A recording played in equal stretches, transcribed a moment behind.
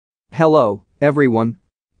Hello, everyone.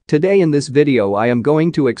 Today in this video I am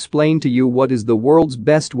going to explain to you what is the world's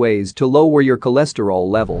best ways to lower your cholesterol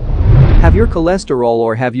level. Have your cholesterol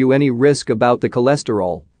or have you any risk about the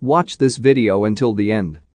cholesterol? Watch this video until the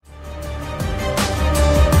end.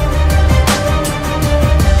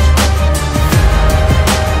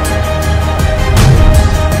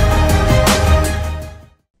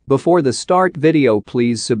 Before the start video,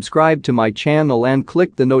 please subscribe to my channel and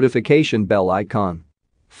click the notification bell icon.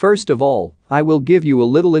 First of all, I will give you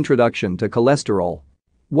a little introduction to cholesterol.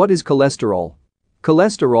 What is cholesterol?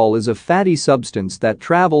 Cholesterol is a fatty substance that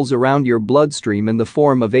travels around your bloodstream in the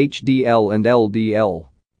form of HDL and LDL.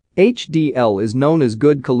 HDL is known as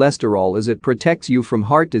good cholesterol as it protects you from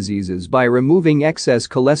heart diseases by removing excess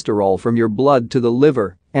cholesterol from your blood to the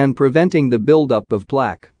liver and preventing the buildup of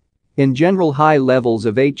plaque. In general, high levels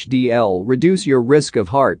of HDL reduce your risk of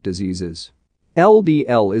heart diseases.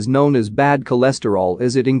 LDL is known as bad cholesterol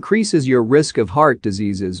as it increases your risk of heart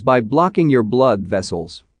diseases by blocking your blood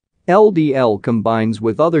vessels. LDL combines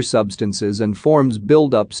with other substances and forms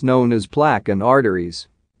buildups known as plaque and arteries.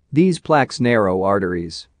 These plaques narrow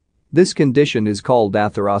arteries. This condition is called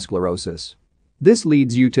atherosclerosis. This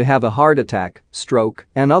leads you to have a heart attack, stroke,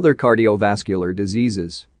 and other cardiovascular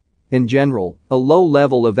diseases. In general, a low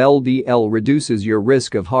level of LDL reduces your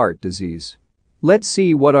risk of heart disease. Let's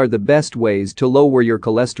see what are the best ways to lower your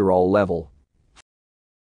cholesterol level.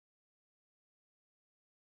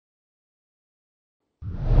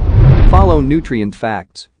 Follow nutrient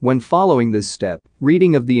facts. When following this step,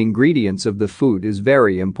 reading of the ingredients of the food is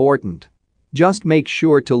very important. Just make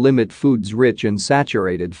sure to limit foods rich in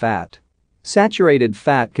saturated fat. Saturated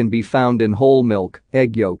fat can be found in whole milk,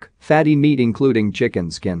 egg yolk, fatty meat including chicken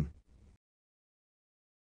skin.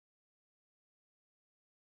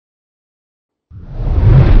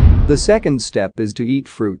 The second step is to eat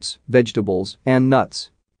fruits, vegetables, and nuts.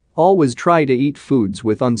 Always try to eat foods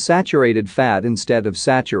with unsaturated fat instead of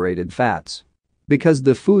saturated fats. Because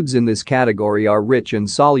the foods in this category are rich in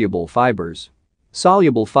soluble fibers.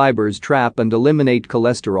 Soluble fibers trap and eliminate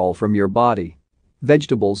cholesterol from your body.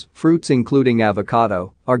 Vegetables, fruits including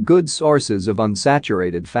avocado, are good sources of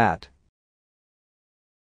unsaturated fat.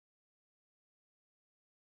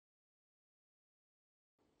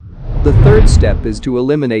 The third step is to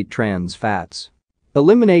eliminate trans fats.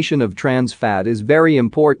 Elimination of trans fat is very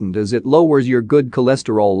important as it lowers your good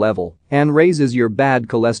cholesterol level and raises your bad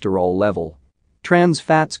cholesterol level. Trans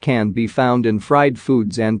fats can be found in fried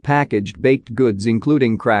foods and packaged baked goods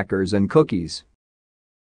including crackers and cookies.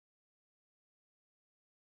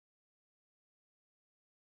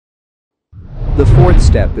 The fourth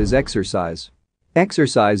step is exercise.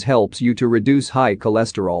 Exercise helps you to reduce high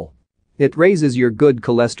cholesterol. It raises your good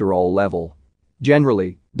cholesterol level.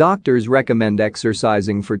 Generally, doctors recommend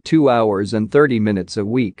exercising for 2 hours and 30 minutes a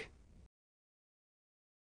week.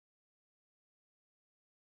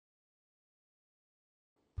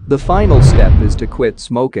 The final step is to quit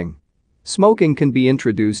smoking. Smoking can be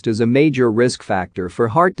introduced as a major risk factor for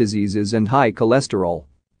heart diseases and high cholesterol.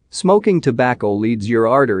 Smoking tobacco leads your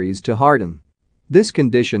arteries to harden. This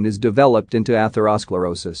condition is developed into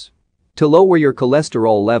atherosclerosis. To lower your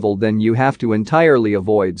cholesterol level, then you have to entirely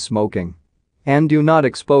avoid smoking. And do not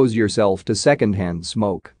expose yourself to secondhand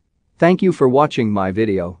smoke. Thank you for watching my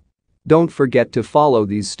video. Don't forget to follow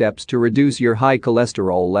these steps to reduce your high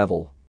cholesterol level.